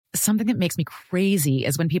Something that makes me crazy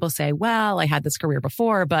is when people say, well, I had this career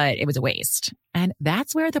before, but it was a waste. And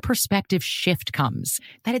that's where the perspective shift comes,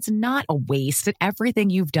 that it's not a waste, that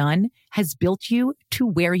everything you've done has built you to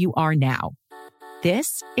where you are now.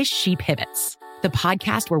 This is She Pivots, the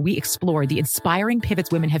podcast where we explore the inspiring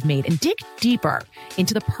pivots women have made and dig deeper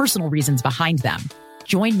into the personal reasons behind them.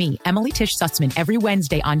 Join me, Emily Tish Sussman, every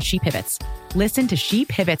Wednesday on She Pivots. Listen to She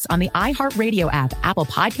Pivots on the iHeartRadio app, Apple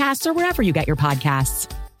Podcasts, or wherever you get your podcasts.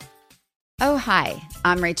 Oh, hi,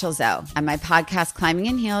 I'm Rachel Zoe, and my podcast, Climbing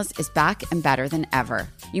in Heels, is back and better than ever.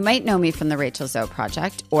 You might know me from the Rachel Zoe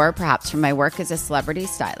Project, or perhaps from my work as a celebrity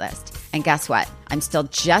stylist. And guess what? I'm still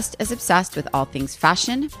just as obsessed with all things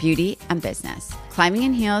fashion, beauty, and business. Climbing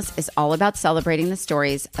in Heels is all about celebrating the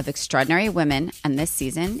stories of extraordinary women, and this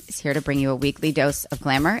season is here to bring you a weekly dose of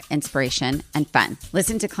glamour, inspiration, and fun.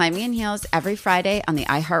 Listen to Climbing in Heels every Friday on the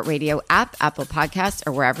iHeartRadio app, Apple Podcasts,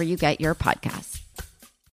 or wherever you get your podcasts.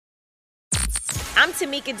 I'm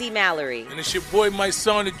Tamika D. Mallory. And it's your boy, my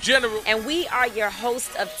son, the General. And we are your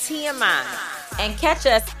hosts of TMI. And catch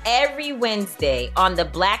us every Wednesday on the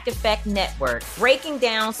Black Effect Network, breaking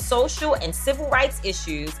down social and civil rights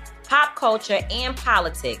issues, pop culture, and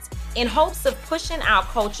politics in hopes of pushing our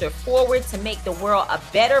culture forward to make the world a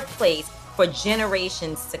better place for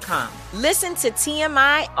generations to come. Listen to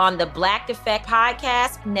TMI on the Black Effect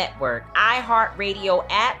Podcast Network, iHeartRadio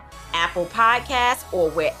app, Apple Podcasts, or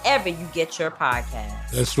wherever you get your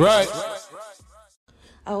podcasts. That's right.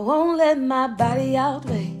 I won't let my body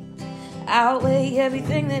outweigh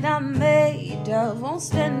everything that I'm made of. Won't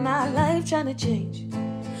spend my life trying to change.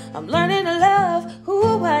 I'm learning to love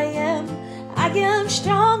who I am. I am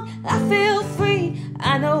strong, I feel free.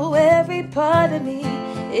 I know every part of me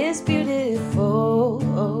is beautiful,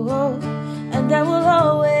 and I will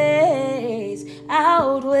always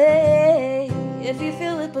outweigh. If you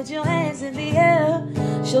feel it, put your hands in the air.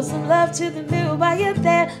 Show some love to the mirror while you're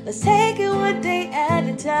there. Let's take it one day at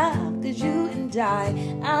a time, 'cause you and I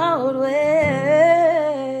outweigh.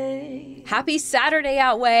 Happy Saturday,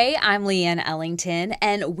 Outweigh. I'm Leanne Ellington,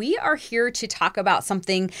 and we are here to talk about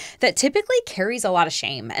something that typically carries a lot of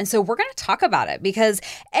shame. And so we're going to talk about it because,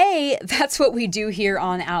 A, that's what we do here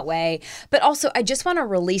on Outweigh, but also I just want to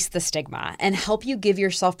release the stigma and help you give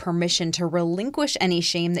yourself permission to relinquish any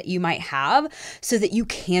shame that you might have so that you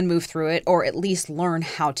can move through it or at least learn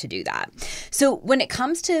how to do that. So when it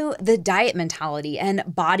comes to the diet mentality and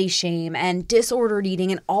body shame and disordered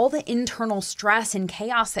eating and all the internal stress and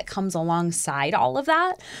chaos that comes alongside all of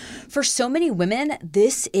that, for so many women,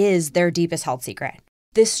 this is their deepest health secret.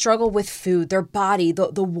 This struggle with food, their body,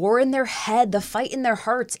 the war in their head, the fight in their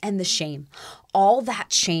hearts, and the shame. All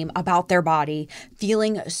that shame about their body,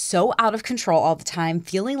 feeling so out of control all the time,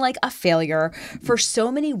 feeling like a failure. For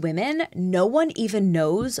so many women, no one even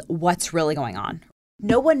knows what's really going on.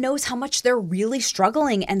 No one knows how much they're really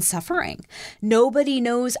struggling and suffering. Nobody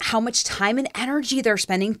knows how much time and energy they're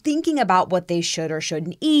spending thinking about what they should or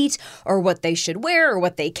shouldn't eat, or what they should wear, or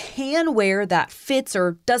what they can wear that fits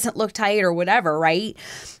or doesn't look tight or whatever, right?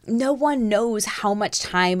 No one knows how much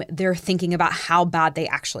time they're thinking about how bad they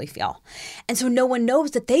actually feel. And so no one knows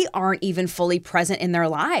that they aren't even fully present in their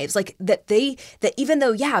lives. Like that even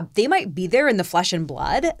though, yeah, they might be there in the flesh and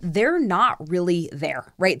blood, they're not really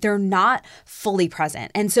there, right? They're not fully present.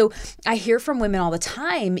 And so I hear from women all the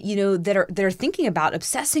time, that are thinking about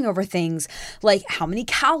obsessing over things like how many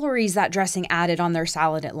calories that dressing added on their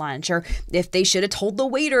salad at lunch, or if they should have told the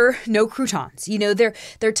waiter no croutons.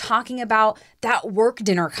 They're talking about that work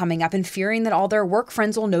dinner coming up and fearing that all their work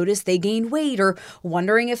friends will notice they gained weight, or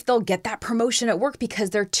wondering if they'll get that promotion at work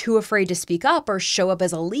because they're too afraid to speak up or show up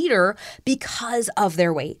as a leader because of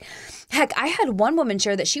their weight. Heck, I had one woman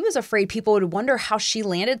share that she was afraid people would wonder how she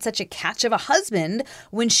landed such a catch of a husband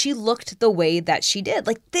when she looked the way that she did.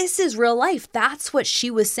 Like, this is real life. That's what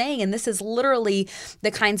she was saying. And this is literally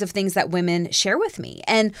the kinds of things that women share with me.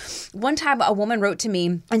 And one time a woman wrote to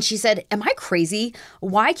me and she said, "Am I crazy?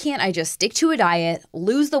 Why can't I just stick to a diet,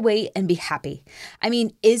 lose the weight, and be happy? I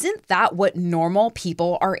mean, isn't that what normal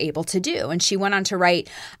people are able to do?" And she went on to write,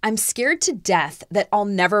 "I'm scared to death that I'll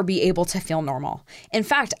never be able to feel normal. In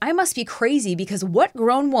fact, I must be crazy because what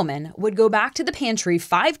grown woman would go back to the pantry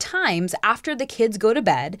 5 times after the kids go to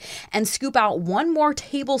bed and scoop out one more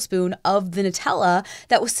tablespoon of the Nutella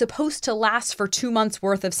that was supposed to last for 2 months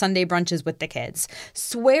worth of Sunday brunches with the kids,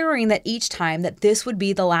 swearing that each time that this would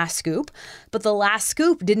be the last scoop, but the last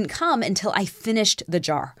scoop didn't come until I I finished the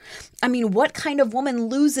jar. I mean, what kind of woman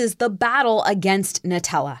loses the battle against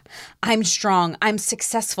Nutella? I'm strong. I'm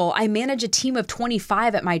successful. I manage a team of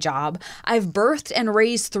 25 at my job. I've birthed and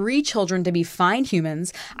raised 3 children to be fine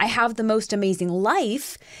humans. I have the most amazing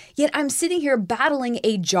life. Yet I'm sitting here battling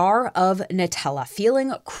a jar of Nutella,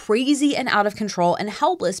 feeling crazy and out of control and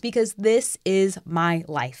helpless because this is my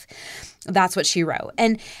life. That's what she wrote.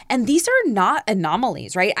 And these are not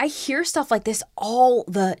anomalies, right? I hear stuff like this all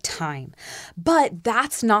the time. But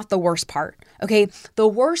that's not the worst part, okay? The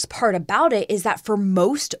worst part about it is that for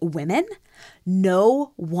most women,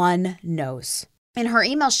 no one knows. In her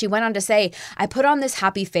email, she went on to say, I put on this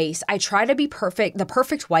happy face. I try to be perfect, the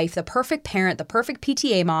perfect wife, the perfect parent, the perfect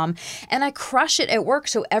PTA mom, and I crush it at work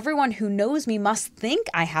so everyone who knows me must think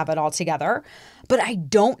I have it all together. But I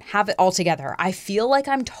don't have it all together. I feel like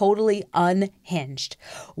I'm totally unhinged.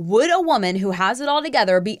 Would a woman who has it all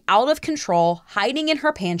together be out of control, hiding in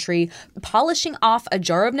her pantry, polishing off a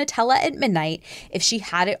jar of Nutella at midnight if she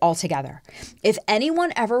had it all together? If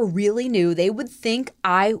anyone ever really knew, they would think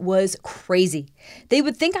I was crazy. They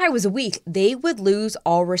would think I was weak. They would lose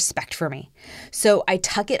all respect for me. So I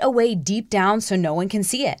tuck it away deep down so no one can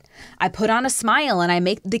see it. I put on a smile and I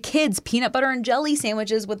make the kids peanut butter and jelly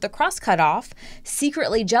sandwiches with the crust cut off,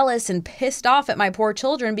 secretly jealous and pissed off at my poor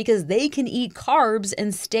children because they can eat carbs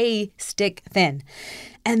and stay stick thin.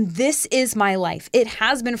 And this is my life. It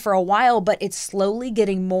has been for a while, but it's slowly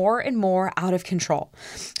getting more and more out of control.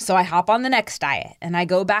 So I hop on the next diet and I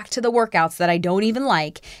go back to the workouts that I don't even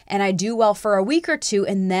like, and I do well for a week or two,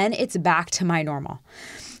 and then it's back to my normal.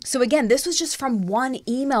 So again, this was just from one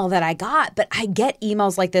email that I got, but I get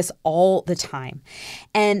emails like this all the time.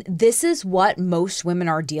 And this is what most women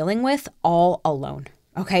are dealing with all alone.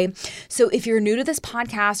 Okay. So if you're new to this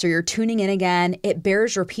podcast or you're tuning in again, it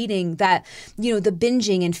bears repeating that, the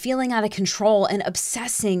binging and feeling out of control and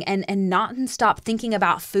obsessing and nonstop thinking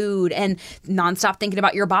about food and nonstop thinking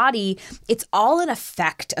about your body, it's all an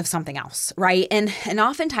effect of something else, right? And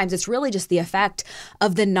oftentimes it's really just the effect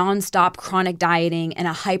of the nonstop chronic dieting and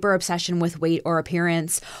a hyper obsession with weight or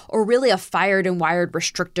appearance, or really a fired and wired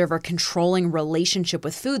restrictive or controlling relationship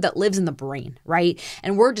with food that lives in the brain, right?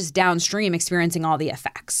 And we're just downstream experiencing all the effects.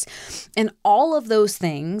 And all of those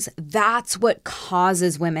things, that's what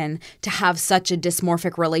causes women to have such a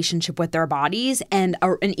dysmorphic relationship with their bodies and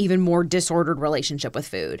an even more disordered relationship with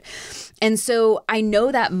food. And so I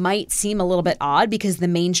know that might seem a little bit odd because the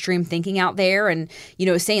mainstream thinking out there and,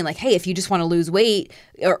 saying like, hey, if you just want to lose weight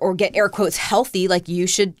or get air quotes healthy, like you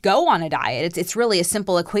should go on a diet. It's really a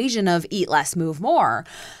simple equation of eat less, move more.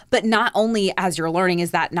 But not only as you're learning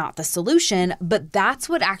is that not the solution, but that's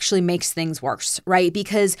what actually makes things worse, right?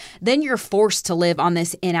 Because then you're forced to live on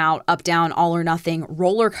this in, out, up, down, all or nothing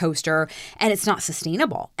roller coaster, and it's not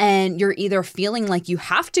sustainable. And you're either feeling like you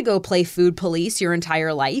have to go play food police your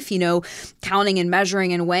entire life, counting and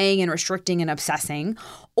measuring and weighing and restricting and obsessing,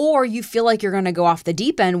 or you feel like you're going to go off the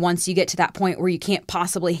deep end once you get to that point where you can't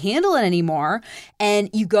possibly handle it anymore and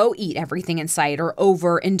you go eat everything in sight or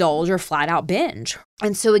overindulge or flat out binge.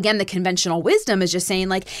 And so again, the conventional wisdom is just saying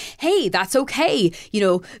like, hey, that's okay.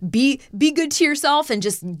 Be good to yourself and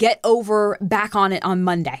just get back on it on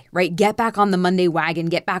Monday, right? Get back on the Monday wagon,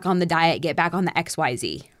 get back on the diet, get back on the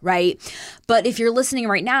XYZ, right? But if you're listening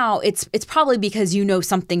right now, it's probably because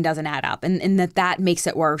something doesn't add up and that makes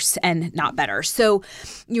it worse and not better. So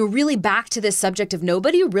you're really back to this subject of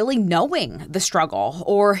nobody really knowing the struggle,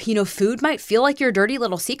 or, food might feel like your dirty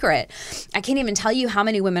little secret. I can't even tell you how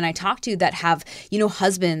many women I talk to that have,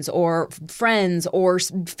 husbands or friends or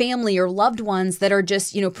family or loved ones that are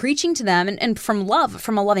just, preaching to them and from love,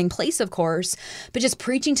 from a loving place, of course, but just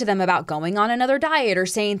preaching to them about going on another diet or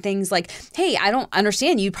saying things like, hey, I don't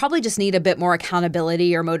understand. You probably just need a bit more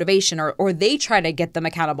accountability or motivation, or they try to get them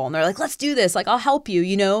accountable and they're like, let's do this. Like, I'll help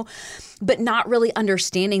you, but not really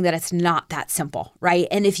understanding that it's not that simple, right?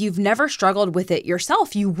 And if you've never struggled with it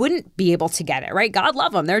yourself, you wouldn't be able to get it, right? God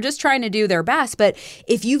love them. They're just trying to do their best. But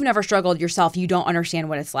if you've never struggled yourself, you don't understand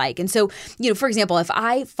what it's like. And so, for example, if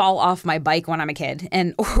I fall off my bike when I'm a kid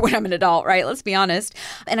or when I'm an adult, right? Let's be honest,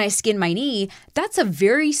 and I skin my knee, that's a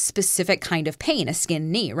very specific kind of pain, a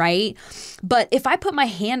skinned knee, right? But if I put my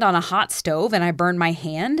hand on a hot stove and I burn my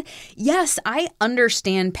hand, yes, I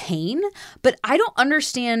understand pain, but I don't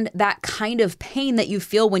understand that kind of pain that you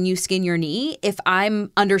feel when you skin your knee if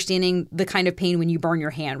I'm understanding the kind of pain when you burn your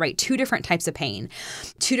hand, right? Two different types of pain,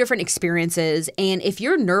 two different experiences. And if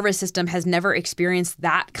your nervous system has never experienced experienced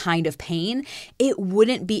that kind of pain, it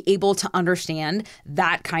wouldn't be able to understand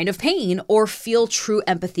that kind of pain or feel true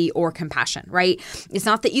empathy or compassion, right? It's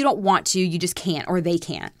not that you don't want to, you just can't, or they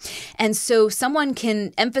can't. And so someone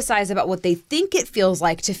can emphasize about what they think it feels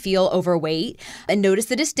like to feel overweight. And notice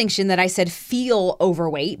the distinction that I said feel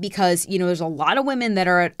overweight, because, there's a lot of women that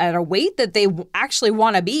are at a weight that they actually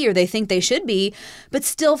want to be or they think they should be, but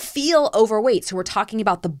still feel overweight. So we're talking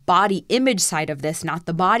about the body image side of this, not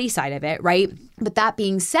the body side of it, right? But that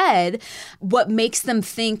being said, what makes them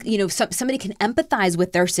think, somebody can empathize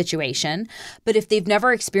with their situation, but if they've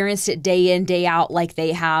never experienced it day in, day out like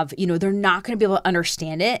they have, they're not going to be able to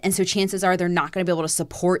understand it. And so chances are they're not going to be able to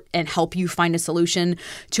support and help you find a solution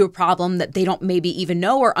to a problem that they don't maybe even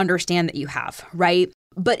know or understand that you have, right?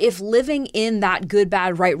 But if living in that good,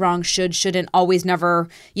 bad, right, wrong, should, shouldn't, always, never,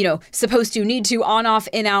 supposed to, need to, on, off,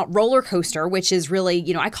 in, out roller coaster, which is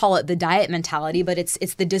really, I call it the diet mentality, but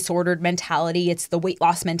it's the disordered mentality. It's the weight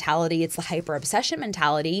loss mentality. It's the hyper obsession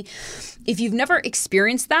mentality. If you've never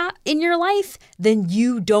experienced that in your life, then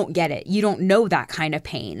you don't get it. You don't know that kind of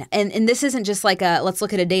pain. And this isn't just like let's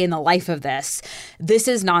look at a day in the life of this. This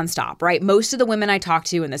is nonstop, right? Most of the women I talk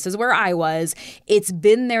to, and this is where I was, it's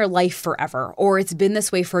been their life forever, or it's been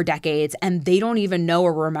this way for decades, and they don't even know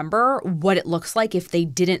or remember what it looks like if they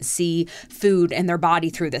didn't see food and their body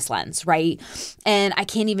through this lens, right? And I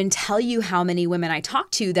can't even tell you how many women I talk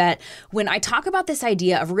to that when I talk about this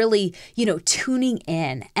idea of really, tuning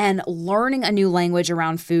in and learning a new language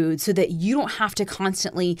around food so that you don't have to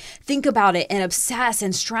constantly think about it and obsess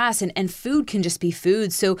and stress, and food can just be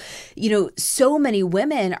food. So, so many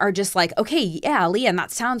women are just like, okay, yeah, Leanne,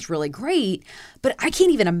 that sounds really great, but I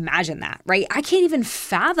can't even imagine that, right? I can't even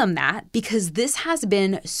fathom that because this has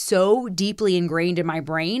been so deeply ingrained in my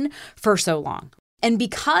brain for so long. And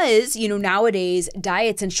because, nowadays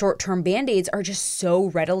diets and short-term Band-Aids are just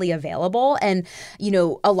so readily available. And,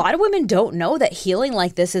 a lot of women don't know that healing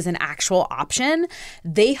like this is an actual option.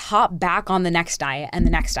 They hop back on the next diet and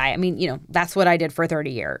the next diet. I mean, that's what I did for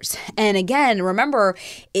 30 years. And again, remember,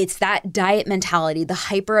 it's that diet mentality, the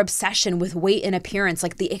hyper obsession with weight and appearance,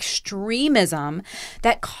 like the extremism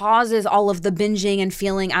that causes all of the binging and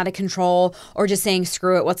feeling out of control, or just saying,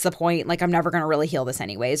 screw it, what's the point? Like, I'm never going to really heal this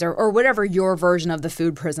anyways, or whatever your version of the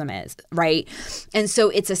food prism is, right? And so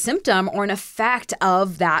it's a symptom or an effect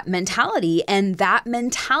of that mentality, and that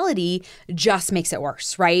mentality just makes it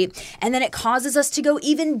worse, right? And then it causes us to go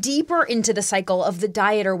even deeper into the cycle of the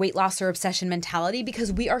diet or weight loss or obsession mentality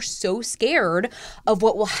because we are so scared of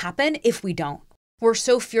what will happen if we don't. We're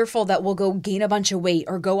so fearful that we'll go gain a bunch of weight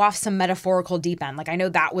or go off some metaphorical deep end. Like, I know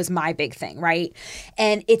that was my big thing, right?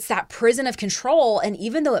 And it's that prison of control. And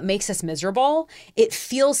even though it makes us miserable, it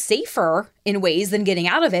feels safer in ways than getting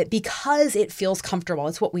out of it because it feels comfortable.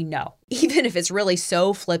 It's what we know. Even if it's really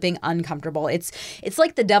so flipping uncomfortable, it's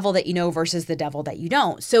like the devil that you know versus the devil that you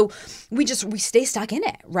don't. So we stay stuck in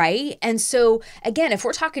it, right? And so again, if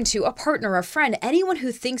we're talking to a partner, a friend, anyone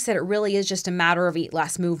who thinks that it really is just a matter of eat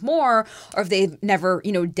less, move more, or if they've never,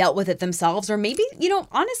 dealt with it themselves, or maybe,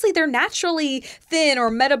 honestly, they're naturally thin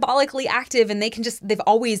or metabolically active and they've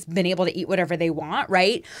always been able to eat whatever they want,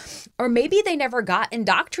 right? Or maybe they never got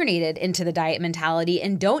indoctrinated into the diet mentality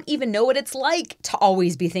and don't even know what it's like to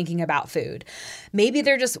always be thinking about food. Maybe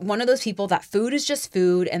they're just one of those people that food is just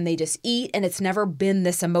food and they just eat and it's never been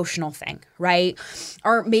this emotional thing, right?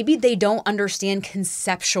 Or maybe they don't understand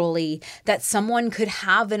conceptually that someone could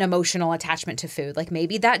have an emotional attachment to food. Like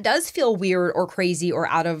maybe that does feel weird or crazy or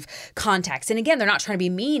out of context. And again, they're not trying to be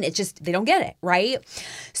mean. It's just they don't get it, right?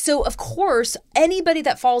 So of course, anybody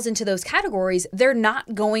that falls into those categories, they're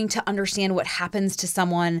not going to understand what happens to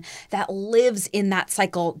someone that lives in that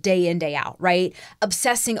cycle day in, day out, right?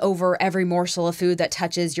 Obsessing over every morsel of food that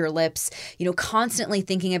touches your lips, constantly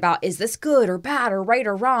thinking about, is this good or bad or right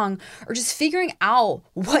or wrong, or just figuring out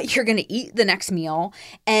what you're going to eat the next meal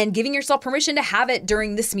and giving yourself permission to have it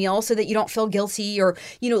during this meal so that you don't feel guilty, or,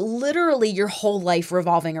 literally your whole life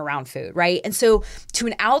revolving around food, right? And so to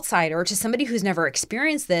an outsider, to somebody who's never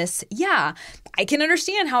experienced this, yeah, I can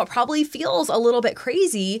understand how it probably feels a little bit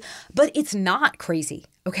crazy, but it's not crazy.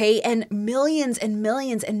 Okay. And millions and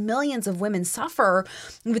millions and millions of women suffer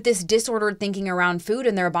with this disordered thinking around food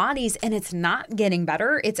in their bodies, and it's not getting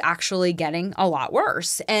better. It's actually getting a lot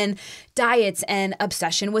worse. And diets and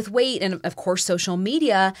obsession with weight and, of course, social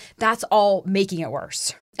media, that's all making it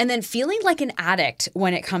worse. And then feeling like an addict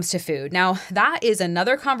when it comes to food. Now, that is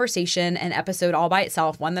another conversation and episode all by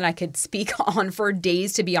itself, one that I could speak on for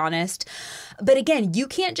days, to be honest. But again, you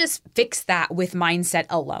can't just fix that with mindset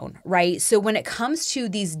alone, right? So when it comes to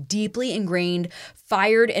these deeply ingrained,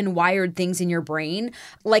 fired and wired things in your brain,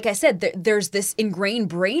 like I said, there's this ingrained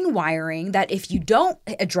brain wiring that if you don't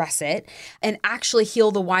address it and actually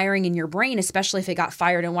heal the wiring in your brain, especially if it got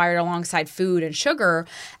fired and wired alongside food and sugar,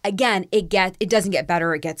 again, it doesn't get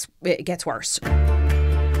better, it gets worse.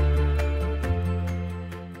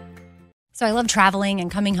 So I love traveling and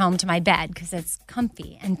coming home to my bed because it's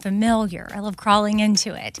comfy and familiar. I love crawling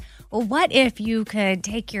into it. Well, what if you could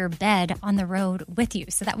take your bed on the road with you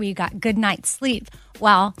so that way you got good night's sleep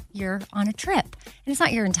while you're on a trip? And it's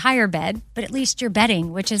not your entire bed, but at least your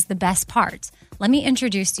bedding, which is the best part. Let me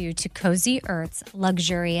introduce you to Cozy Earth's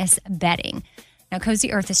luxurious bedding. Now,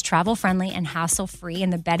 Cozy Earth is travel-friendly and hassle-free,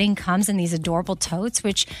 and the bedding comes in these adorable totes,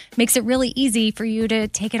 which makes it really easy for you to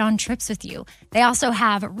take it on trips with you. They also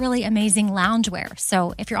have really amazing loungewear,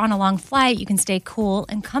 so if you're on a long flight, you can stay cool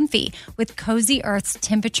and comfy with Cozy Earth's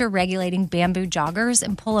temperature-regulating bamboo joggers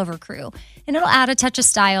and pullover crew. And it'll add a touch of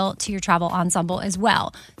style to your travel ensemble as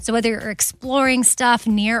well. So whether you're exploring stuff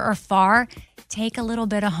near or far, take a little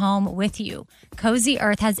bit of home with you. Cozy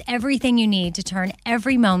Earth has everything you need to turn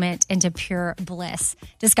every moment into pure bliss.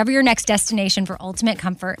 Discover your next destination for ultimate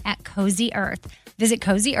comfort at Cozy Earth. Visit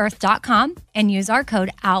CozyEarth.com and use our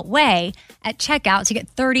code OUTWEIGH at checkout to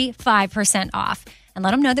get 35% off. And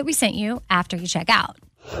let them know that we sent you after you check out.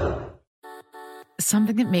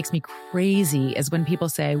 Something that makes me crazy is when people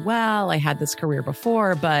say, well, I had this career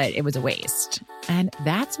before, but it was a waste. And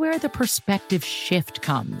that's where the perspective shift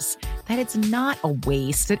comes, that it's not a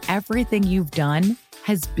waste, that everything you've done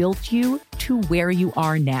has built you to where you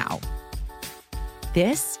are now.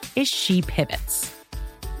 This is She Pivots,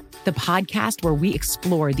 the podcast where we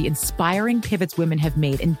explore the inspiring pivots women have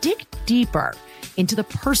made and dig deeper into the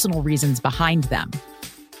personal reasons behind them.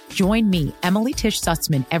 Join me, Emily Tish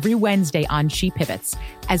Sussman, every Wednesday on She Pivots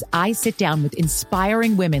as I sit down with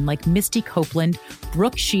inspiring women like Misty Copeland,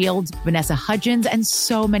 Brooke Shields, Vanessa Hudgens, and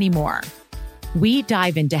so many more. We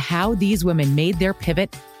dive into how these women made their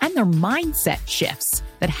pivot and their mindset shifts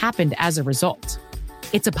that happened as a result.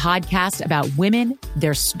 It's a podcast about women,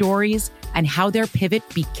 their stories, and how their pivot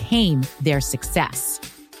became their success.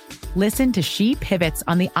 Listen to She Pivots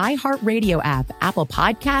on the iHeartRadio app, Apple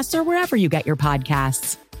Podcasts, or wherever you get your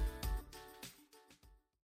podcasts.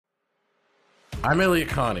 I'm Elliot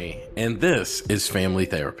Connie, and this is Family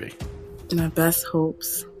Therapy. My best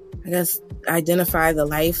hopes, I guess, identify the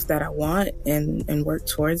life that I want and work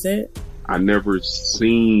towards it. I never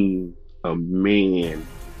seen a man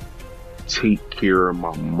take care of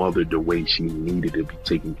my mother the way she needed to be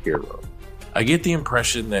taken care of. I get the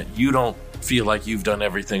impression that you don't feel like you've done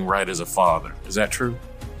everything right as a father. Is that true?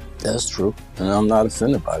 That's true, and I'm not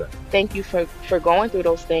offended by that. Thank you for going through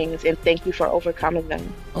those things, and thank you for overcoming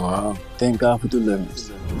them. Wow. Thank God for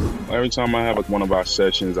deliverance. Every time I have one of our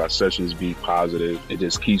sessions be positive. It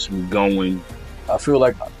just keeps me going. I feel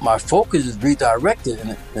like my focus is redirected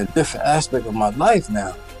in a different aspect of my life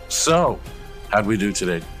now. So, how'd we do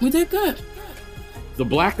today? We did good. The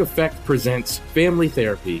Black Effect presents Family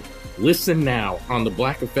Therapy. Listen now on the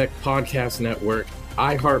Black Effect Podcast Network,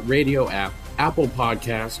 iHeartRadio app, Apple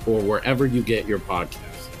Podcasts, or wherever you get your podcasts.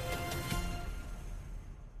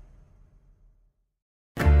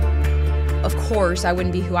 Of course, I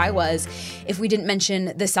wouldn't be who I was if we didn't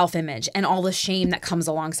mention the self-image and all the shame that comes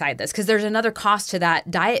alongside this. Because there's another cost to that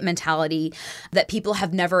diet mentality that people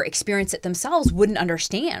have never experienced it themselves wouldn't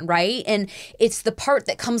understand, right? And it's the part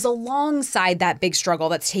that comes alongside that big struggle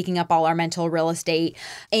that's taking up all our mental real estate.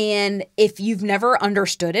 And if you've never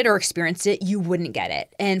understood it or experienced it, you wouldn't get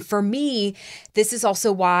it. And for me, this is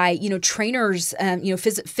also why, trainers,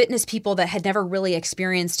 fitness people that had never really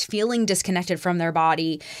experienced feeling disconnected from their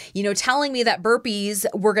body, telling me that burpees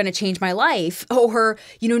were going to change my life, or,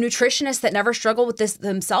 nutritionists that never struggled with this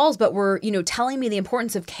themselves, but were, telling me the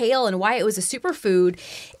importance of kale and why it was a superfood,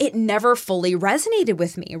 it never fully resonated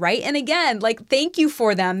with me, right? And again, thank you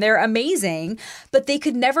for them. They're amazing, but they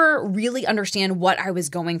could never really understand what I was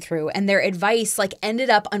going through. And their advice, ended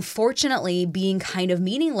up, unfortunately, being kind of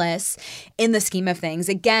meaningless in the scheme of things.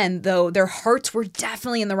 Again, though, their hearts were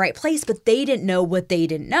definitely in the right place, but they didn't know what they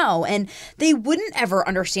didn't know. And they wouldn't ever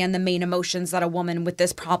understand the main emotions that a woman with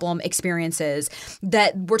this problem experiences.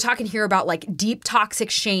 That we're talking here about deep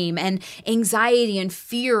toxic shame and anxiety and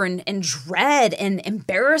fear and dread and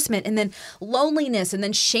embarrassment, and then loneliness, and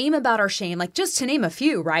then shame about our shame, just to name a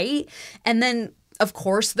few, right? And then of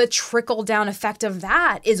course, the trickle down effect of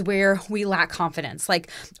that is where we lack confidence.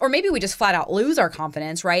 Or maybe we just flat out lose our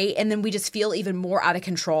confidence, right? And then we just feel even more out of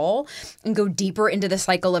control and go deeper into the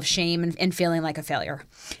cycle of shame and feeling like a failure.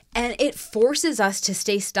 And it forces us to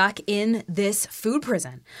stay stuck in this food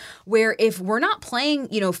prison where if we're not playing,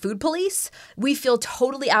 food police, we feel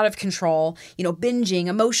totally out of control, binging,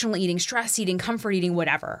 emotional eating, stress eating, comfort eating,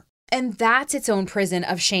 whatever. And that's its own prison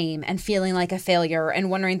of shame and feeling like a failure and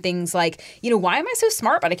wondering things like, why am I so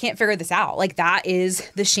smart, but I can't figure this out? That is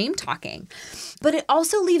the shame talking. But it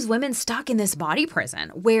also leaves women stuck in this body prison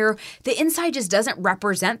where the inside just doesn't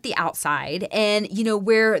represent the outside and,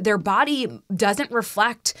 where their body doesn't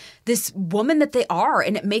reflect this woman that they are.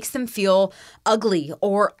 And it makes them feel ugly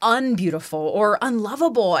or unbeautiful or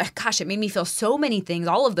unlovable. Gosh, it made me feel so many things,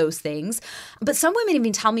 all of those things. But some women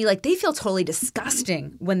even tell me they feel totally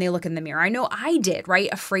disgusting when they look in the mirror. I know I did, right?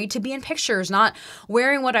 Afraid to be in pictures, not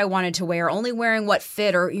wearing what I wanted to wear, only wearing what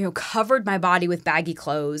fit or, covered my body with baggy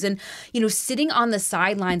clothes and, sitting on the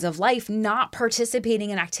sidelines of life, not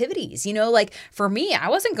participating in activities. For me, I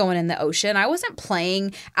wasn't going in the ocean. I wasn't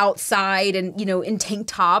playing outside and, in tank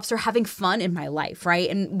tops or having fun in my life, right?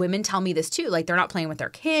 And women tell me this too, they're not playing with their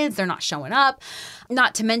kids, they're not showing up,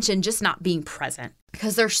 not to mention just not being present.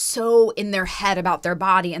 Because they're so in their head about their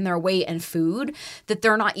body and their weight and food that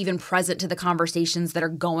they're not even present to the conversations that are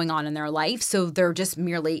going on in their life. So they're just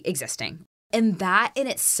merely existing. And that in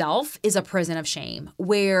itself is a prison of shame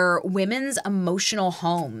where women's emotional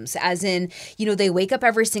homes, as in, they wake up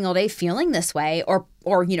every single day feeling this way or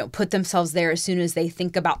put themselves there as soon as they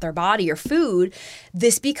think about their body or food,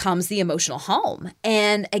 this becomes the emotional home.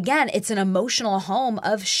 And again, it's an emotional home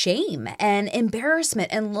of shame and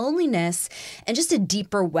embarrassment and loneliness and just a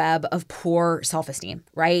deeper web of poor self-esteem,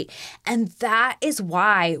 right? And that is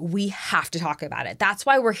why we have to talk about it. That's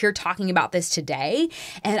why we're here talking about this today.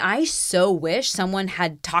 And I so wish someone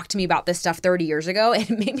had talked to me about this stuff 30 years ago and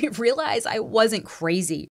it made me realize I wasn't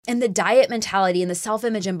crazy. And the diet mentality and the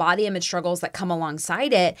self-image and body image struggles that come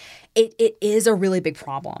alongside it is a really big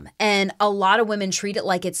problem. And a lot of women treat it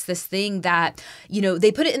like it's this thing that,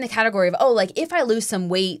 they put it in the category of, if I lose some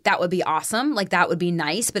weight, that would be awesome. That would be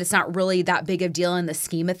nice, but it's not really that big of a deal in the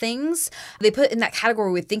scheme of things. They put it in that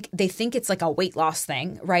category where they think it's like a weight loss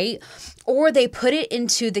thing, right? Or they put it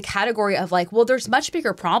into the category of there's much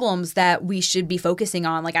bigger problems that we should be focusing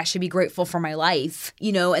on. I should be grateful for my life,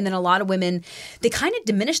 and then a lot of women, they kind of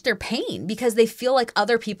diminish their pain because they feel like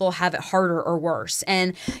other people have it harder or worse.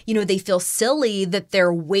 And, they feel silly that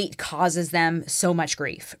their weight causes them so much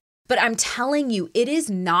grief. But I'm telling you, it is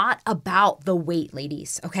not about the weight,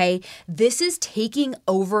 ladies, okay? This is taking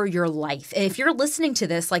over your life. And if you're listening to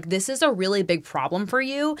this, this is a really big problem for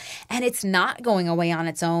you and it's not going away on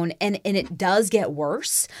its own and it does get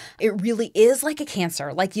worse. It really is like a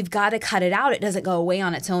cancer. You've got to cut it out. It doesn't go away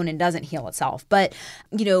on its own and doesn't heal itself. But,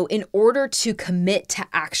 in order to commit to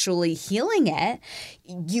actually healing it,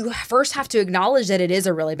 you first have to acknowledge that it is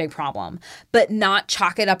a really big problem, but not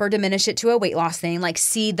chalk it up or diminish it to a weight loss thing.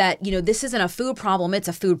 See that, this isn't a food problem, it's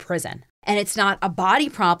a food prison. And it's not a body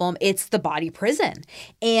problem, it's the body prison.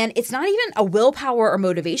 And it's not even a willpower or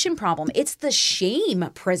motivation problem, it's the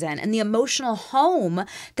shame prison and the emotional home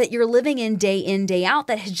that you're living in, day out,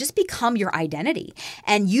 that has just become your identity.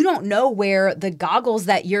 And you don't know where the goggles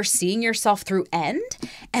that you're seeing yourself through end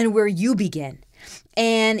and where you begin.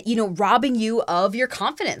 And, robbing you of your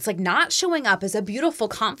confidence, not showing up as a beautiful,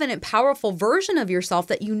 confident, powerful version of yourself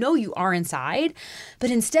that you are inside, but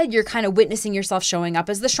instead you're kind of witnessing yourself showing up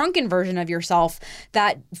as the shrunken version of yourself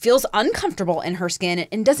that feels uncomfortable in her skin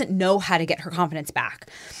and doesn't know how to get her confidence back.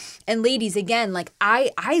 And ladies, again,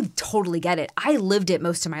 I totally get it. I lived it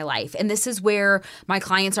most of my life. And this is where my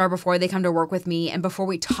clients are before they come to work with me and before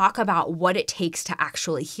we talk about what it takes to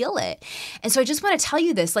actually heal it. And so I just want to tell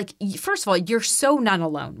you this, first of all, you're so not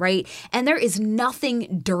alone, right? And there is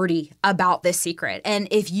nothing dirty about this secret. And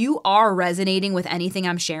if you are resonating with anything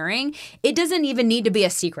I'm sharing, it doesn't even need to be a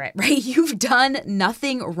secret, right? You've done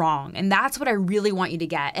nothing wrong. And that's what I really want you to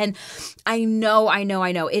get. And I know,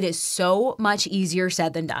 it is so much easier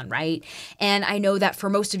said than done, right? And I know that for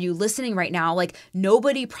most of you listening right now,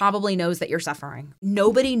 nobody probably knows that you're suffering.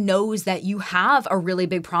 Nobody knows that you have a really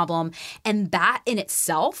big problem. And that in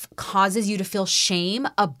itself causes you to feel shame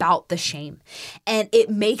about the shame. And it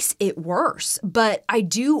makes it worse. But I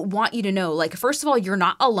do want you to know, first of all, you're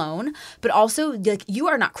not alone, but also you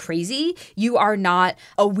are not crazy. You are not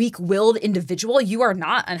a weak-willed individual. You are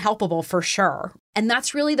not unhelpable for sure. And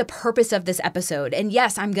that's really the purpose of this episode. And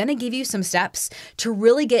yes, I'm going to give you some steps to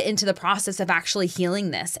really get into the process of actually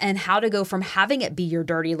healing this and how to go from having it be your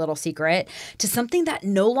dirty little secret to something that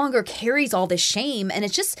no longer carries all this shame. And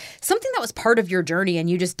it's just something that was part of your journey and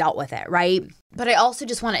you just dealt with it, right? But I also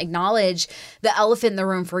just want to acknowledge the elephant in the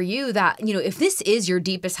room for you that, if this is your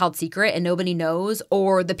deepest held secret and nobody knows,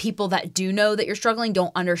 or the people that do know that you're struggling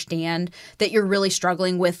don't understand that you're really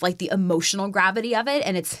struggling with like the emotional gravity of it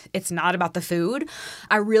and it's not about the food.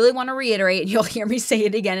 I really want to reiterate, and you'll hear me say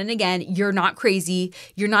it again and again, you're not crazy,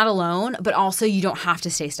 you're not alone, but also you don't have to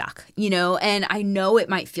stay stuck, and I know it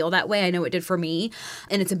might feel that way. I know it did for me,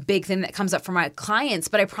 and it's a big thing that comes up for my clients,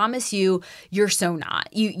 but I promise you, you're so not.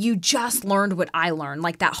 You just learned what I learned,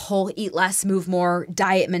 like that whole eat less, move more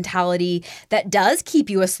diet mentality that does keep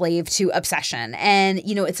you a slave to obsession. And,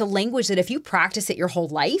 it's a language that if you practice it your whole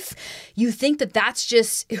life, you think that that's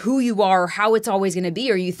just who you are, how it's always going to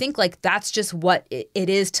be, or you think like that's just what it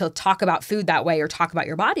is to talk about food that way or talk about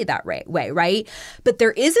your body that way, right? But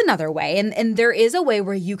there is another way, and there is a way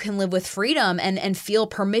where you can live with freedom and feel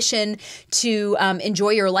permission to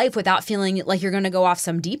enjoy your life without feeling like you're going to go off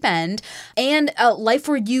some deep end, and a life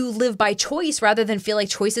where you live by choice rather than feel like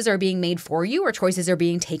choices are being made for you or choices are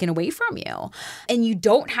being taken away from you. And you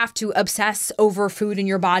don't have to obsess over food in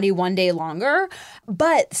your body one day longer,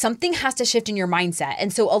 but something has to shift in your mindset.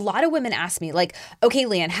 And so a lot of women ask me like, okay,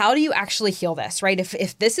 Leanne, how do you actually heal this, right?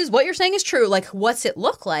 If this is what you're saying is true, like what's it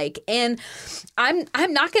look like? And I'm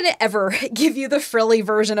not going to ever give you the frilly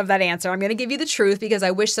version of that answer. I'm going to give you the truth because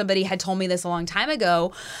I wish somebody had told me this a long time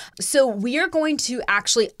ago. So we are going to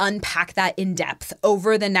actually unpack that in depth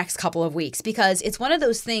over the next couple of weeks, because it's one of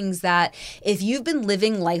those things that if you've been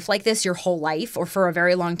living life like this your whole life or for a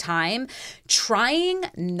very long time, trying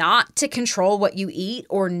not to control what you eat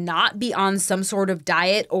or not be on some sort of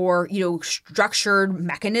diet or, structured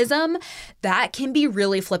mechanism, that can be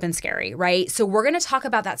really flippin' scary, right? So we're going to talk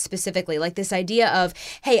about that specifically, like this idea of,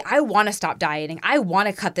 hey, I want to stop dieting. I want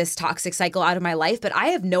to cut this toxic cycle out of my life, but I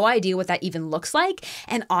have no idea what that even looks like.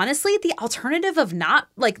 And honestly, the alternative of not,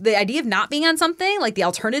 like the idea of not being on something, like the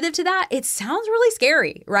alternative to that, it sounds really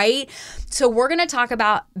scary, right? So we're going to talk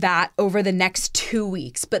about that over the next 2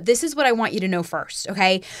 weeks, but this is what I want you to know first,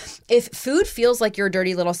 okay? If food feels like your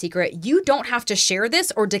dirty little secret, you don't have to share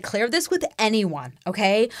this or declare this with anyone,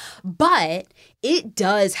 okay? But it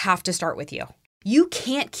does have to start with you. You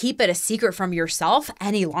can't keep it a secret from yourself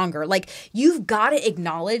any longer. Like, you've got to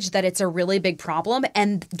acknowledge that it's a really big problem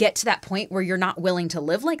and get to that point where you're not willing to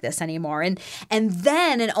live like this anymore. And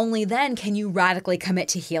then and only then can you radically commit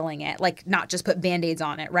to healing it, like not just put Band-Aids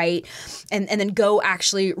on it, right? And then go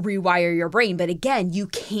actually rewire your brain. But again, you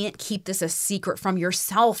can't keep this a secret from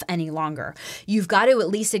yourself any longer. You've got to at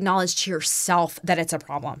least acknowledge to yourself that it's a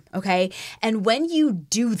problem, okay? And when you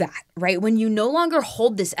do that, right, when you no longer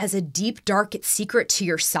hold this as a deep, dark secret to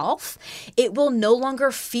yourself, it will no longer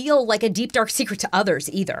feel like a deep, dark secret to others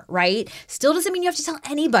either, right? Still doesn't mean you have to tell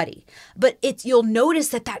anybody, but you'll notice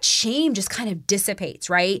that shame just kind of dissipates,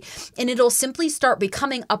 right? And it'll simply start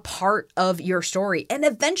becoming a part of your story. And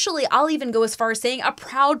eventually, I'll even go as far as saying a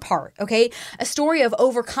proud part, okay? A story of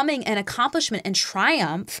overcoming an accomplishment and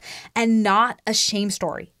triumph and not a shame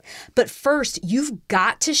story. But first, you've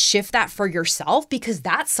got to shift that for yourself, because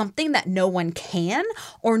that's something that no one can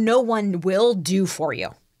or no one will do for you.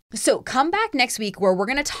 So come back next week where we're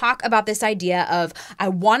going to talk about this idea of I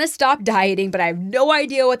want to stop dieting, but I have no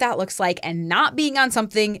idea what that looks like, and not being on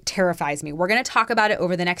something terrifies me. We're going to talk about it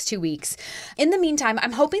over the next 2 weeks. In the meantime,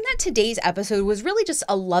 I'm hoping that today's episode was really just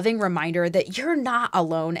a loving reminder that you're not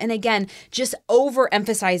alone. And again, just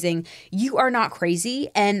overemphasizing you are not crazy,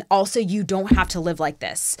 and also you don't have to live like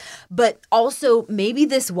this. But also maybe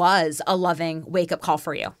this was a loving wake-up call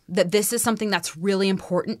for you, that this is something that's really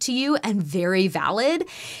important to you and very valid.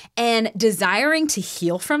 And desiring to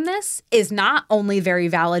heal from this is not only very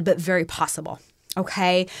valid, but very possible.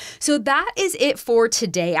 Okay, so that is it for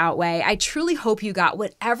today, Outweigh. I truly hope you got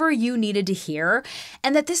whatever you needed to hear,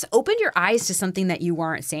 and that this opened your eyes to something that you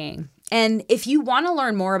weren't seeing. And if you want to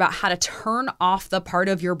learn more about how to turn off the part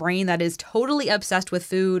of your brain that is totally obsessed with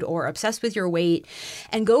food or obsessed with your weight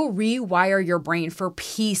and go rewire your brain for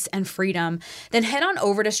peace and freedom, then head on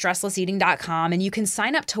over to stresslesseating.com and you can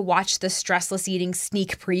sign up to watch the Stressless Eating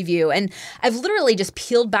sneak preview. And I've literally just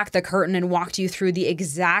peeled back the curtain and walked you through the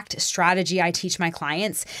exact strategy I teach my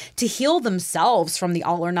clients to heal themselves from the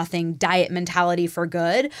all or nothing diet mentality for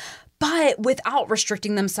good. but without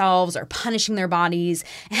restricting themselves or punishing their bodies,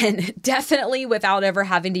 and definitely without ever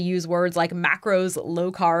having to use words like macros,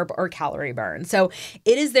 low carb, or calorie burn. So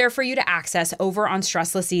it is there for you to access over on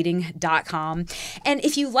stresslesseating.com. And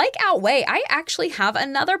if you like Outweigh, I actually have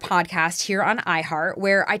another podcast here on iHeart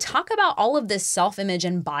where I talk about all of this self-image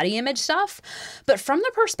and body image stuff, but from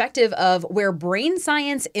the perspective of where brain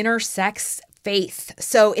science intersects faith.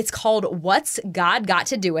 So it's called What's God Got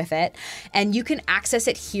to Do With It? And you can access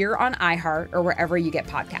it here on iHeart or wherever you get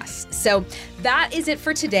podcasts. So that is it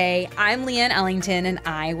for today. I'm Leanne Ellington, and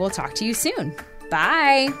I will talk to you soon.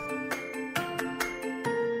 Bye.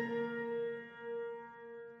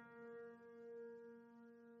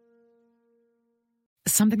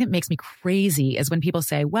 Something that makes me crazy is when people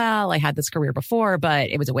say, well, I had this career before, but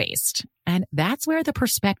it was a waste. And that's where the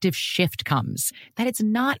perspective shift comes, that it's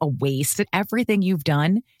not a waste, that everything you've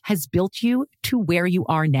done has built you to where you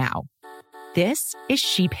are now. This is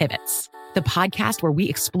She Pivots, the podcast where we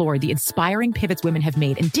explore the inspiring pivots women have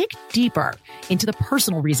made and dig deeper into the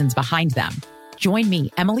personal reasons behind them. Join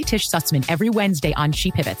me, Emily Tish Sussman, every Wednesday on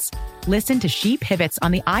She Pivots. Listen to She Pivots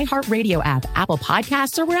on the iHeartRadio app, Apple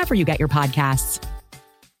Podcasts, or wherever you get your podcasts.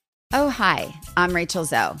 Oh, hi, I'm Rachel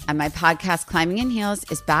Zoe, and my podcast, Climbing in Heels,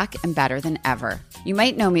 is back and better than ever. You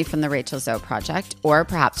might know me from the Rachel Zoe Project, or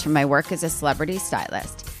perhaps from my work as a celebrity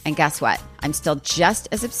stylist. And guess what? I'm still just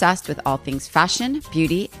as obsessed with all things fashion,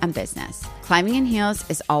 beauty, and business. Climbing in Heels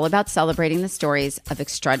is all about celebrating the stories of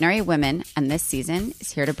extraordinary women, and this season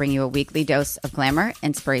is here to bring you a weekly dose of glamour,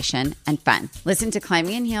 inspiration, and fun. Listen to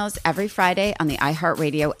Climbing in Heels every Friday on the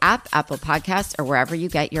iHeartRadio app, Apple Podcasts, or wherever you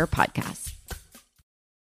get your podcasts.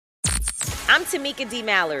 I'm Tamika D.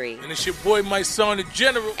 Mallory. And it's your boy, my son, the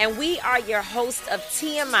General. And we are your hosts of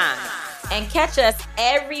TMI. And catch us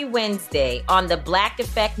every Wednesday on the Black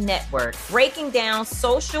Effect Network, breaking down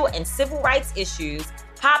social and civil rights issues,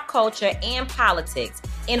 pop culture, and politics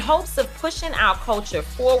in hopes of pushing our culture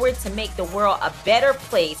forward to make the world a better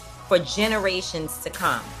place for generations to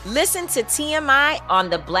come. Listen to TMI on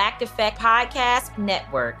the Black Effect Podcast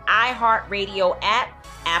Network, iHeartRadio app,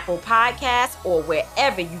 Apple Podcasts, or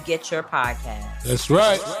wherever you get your podcasts. That's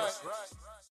right.